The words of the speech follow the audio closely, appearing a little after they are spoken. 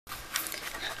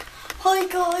Hi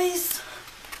guys!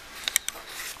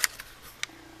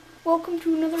 Welcome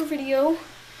to another video.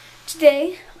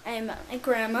 Today I am at my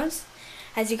grandma's,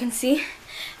 as you can see,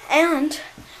 and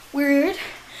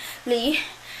weirdly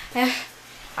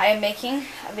I am making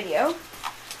a video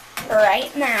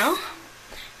right now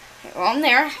on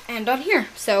there and on here.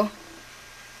 So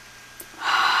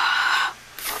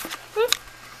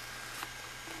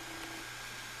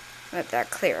let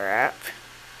that clear up.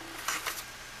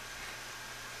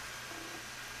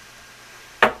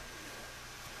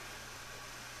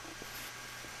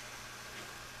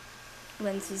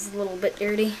 Lens is a little bit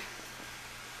dirty.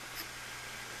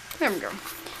 There we go.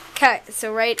 Okay,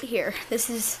 so right here,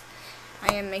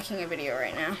 I am making a video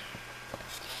right now.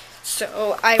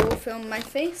 So I will film my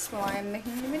face while I am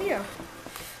making the video,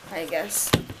 I guess.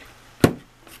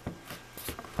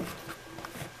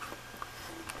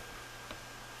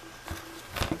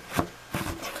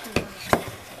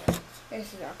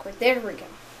 This is awkward. There we go.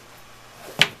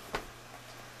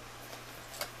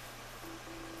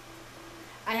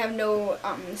 I have no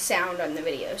sound on the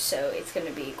video, so it's going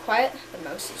to be quiet. The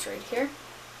mouse is right here.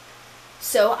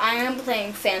 So I am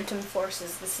playing Phantom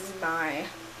Forces. This is my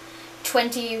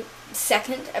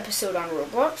 22nd episode on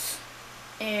Roblox,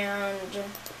 and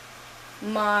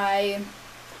my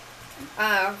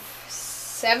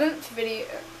 7th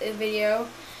video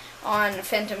on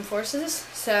Phantom Forces.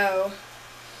 So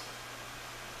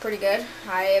pretty good.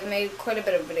 I have made quite a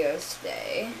bit of videos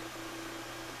today.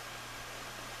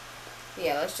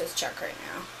 Yeah, let's just check right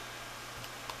now.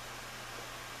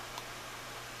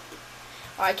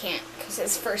 Oh, I can't because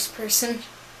it's first person.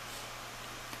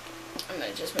 I'm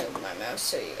going to just move my mouse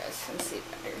so you guys can see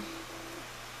better.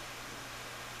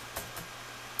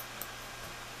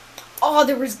 Oh,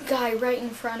 there was a guy right in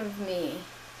front of me.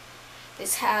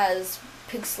 This has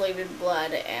pixelated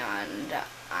blood and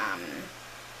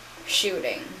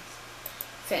shooting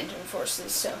Phantom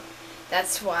Forces, so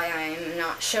that's why I'm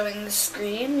not showing the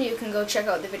screen. You can go check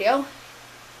out the video.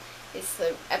 It's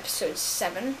the episode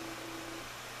 7.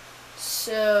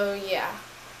 So yeah,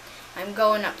 I'm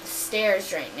going up the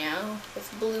stairs right now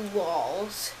with blue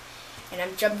walls, and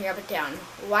I'm jumping up and down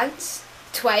once,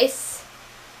 twice,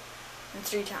 and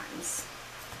 3 times.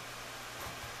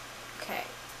 Okay.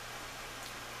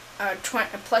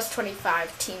 Plus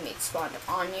 25 teammates spawned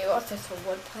on you. Oh, there's a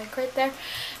wood plank right there.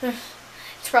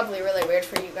 It's probably really weird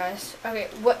for you guys. Okay,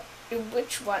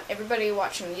 which one, everybody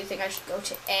watching, you think I should go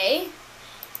to A,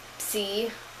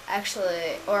 C,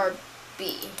 actually, or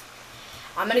B?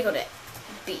 I'm gonna go to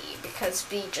B, because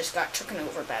B just got taken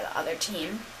over by the other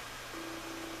team.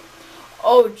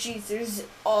 Oh, geez, there's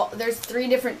 3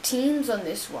 different teams on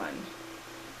this one.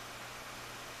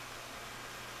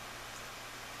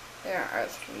 There are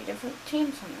 3 different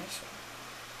teams on this one.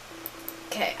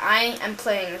 Okay, I am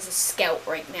playing as a scout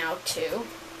right now, too.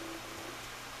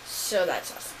 So that's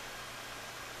awesome.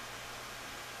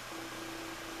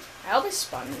 I always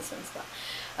spawn in this one spot.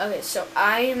 Okay, so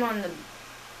I am on the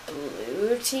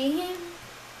blue team.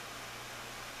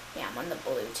 Yeah, I'm on the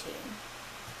blue team.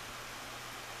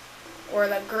 Or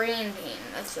the green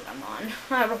team, that's what I'm on.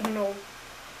 I don't know.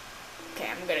 Okay,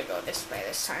 I'm gonna go this way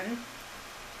this time.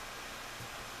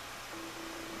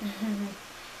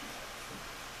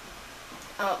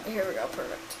 Oh, here we go,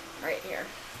 perfect. Right here.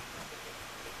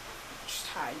 Just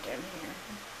hide down here.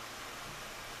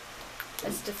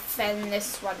 Let's defend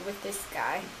this one with this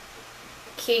guy.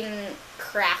 King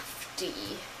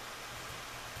Crafty.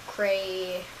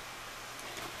 I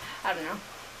don't know.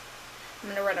 I'm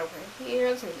gonna run over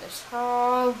here through this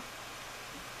hall.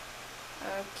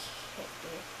 Okay.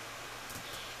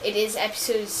 It is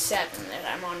episode 7 that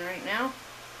I'm on right now.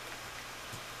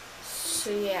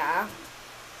 So yeah.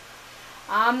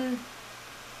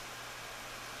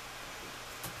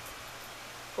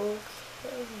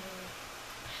 Okay.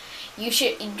 You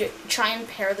should try and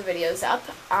pair the videos up.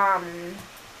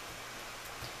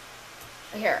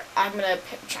 Here, I'm gonna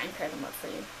try and pair them up for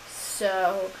you.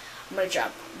 So, I'm gonna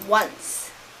jump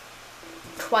once,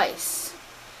 twice.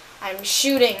 I'm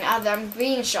shooting, I'm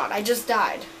being shot. I just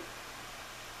died.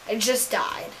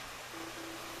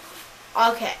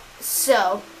 Okay,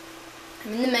 so,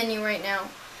 I'm in the menu right now.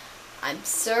 I'm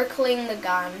circling the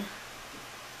gun.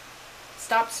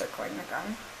 Stop circling the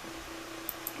gun.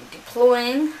 I'm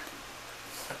deploying.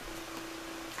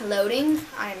 Loading.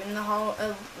 I'm in the hall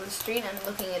of the street. I'm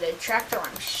looking at a tractor.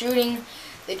 I'm shooting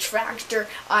the tractor.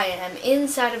 I am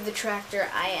inside of the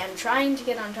tractor. I am trying to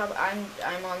get on top. I'm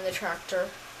on the tractor.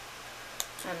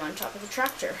 I'm on top of the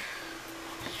tractor.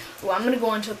 Well, I'm gonna go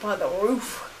on top of the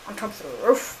roof. On top of the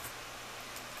roof.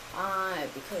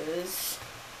 Because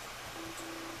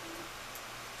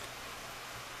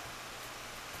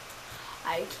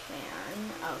I can.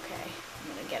 Okay, I'm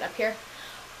gonna get up here.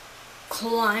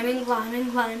 Climbing, climbing,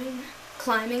 climbing,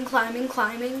 climbing, climbing,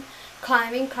 climbing,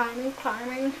 climbing, climbing,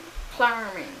 climbing,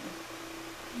 climbing.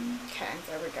 Okay,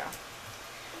 there we go.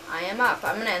 I am up.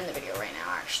 I'm gonna end the video right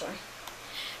now, actually.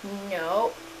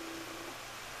 No.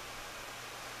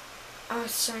 I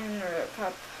was trying to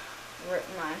rip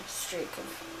my streak of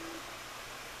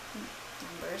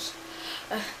numbers.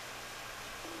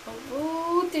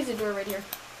 Oh, there's a door right here.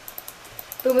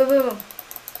 Boom, boom, boom, boom.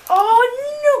 Oh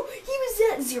no! He was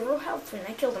at 0 health when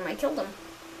I killed him.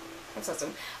 That's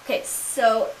awesome. Okay,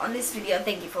 so on this video,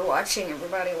 thank you for watching,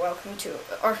 everybody.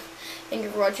 Thank you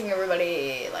for watching,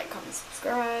 everybody. Like, comment,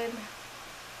 subscribe.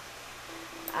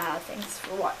 Thanks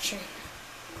for watching.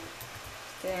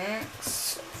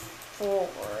 Thanks for.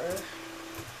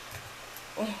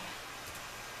 Oh.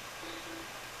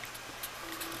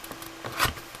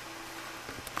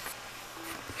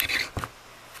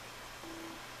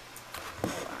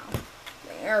 Wow.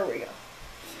 There we go.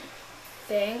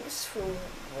 Thanks for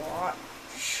watching.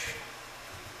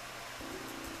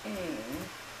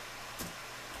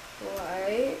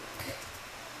 Like,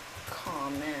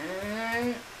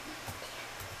 comment,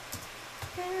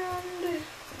 and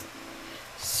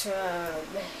subscribe.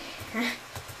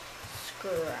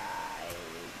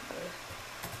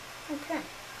 Okay.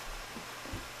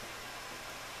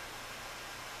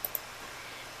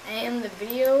 And the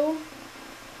video.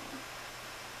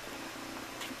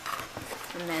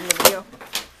 And then the video.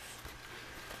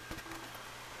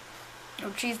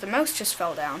 Oh geez, the mouse just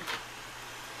fell down.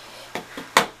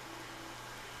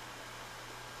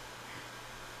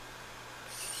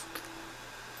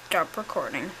 Stop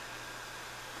recording.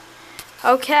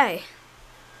 Okay.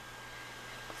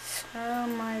 So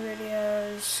my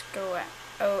videos go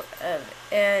out of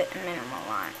it. Minimal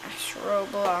line.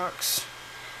 Roblox.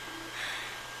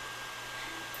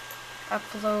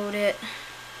 Upload it.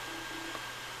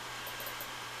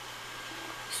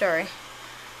 Sorry.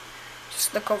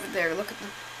 Just look over there. Look at the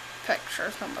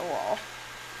pictures on the wall.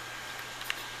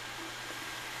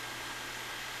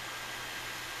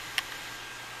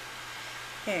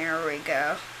 Here we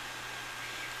go.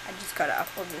 I just gotta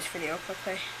upload this video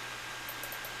quickly.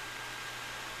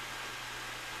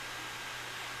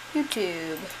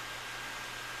 YouTube.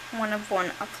 1 of 1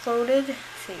 uploaded.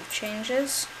 Save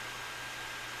changes.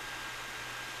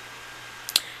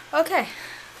 Okay.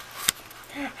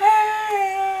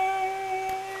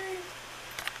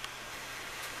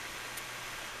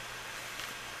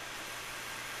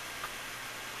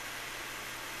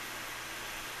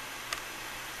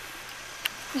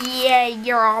 Yeah,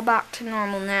 you're all back to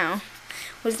normal now.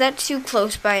 Was that too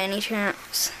close by any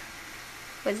chance?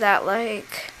 Was that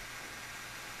like...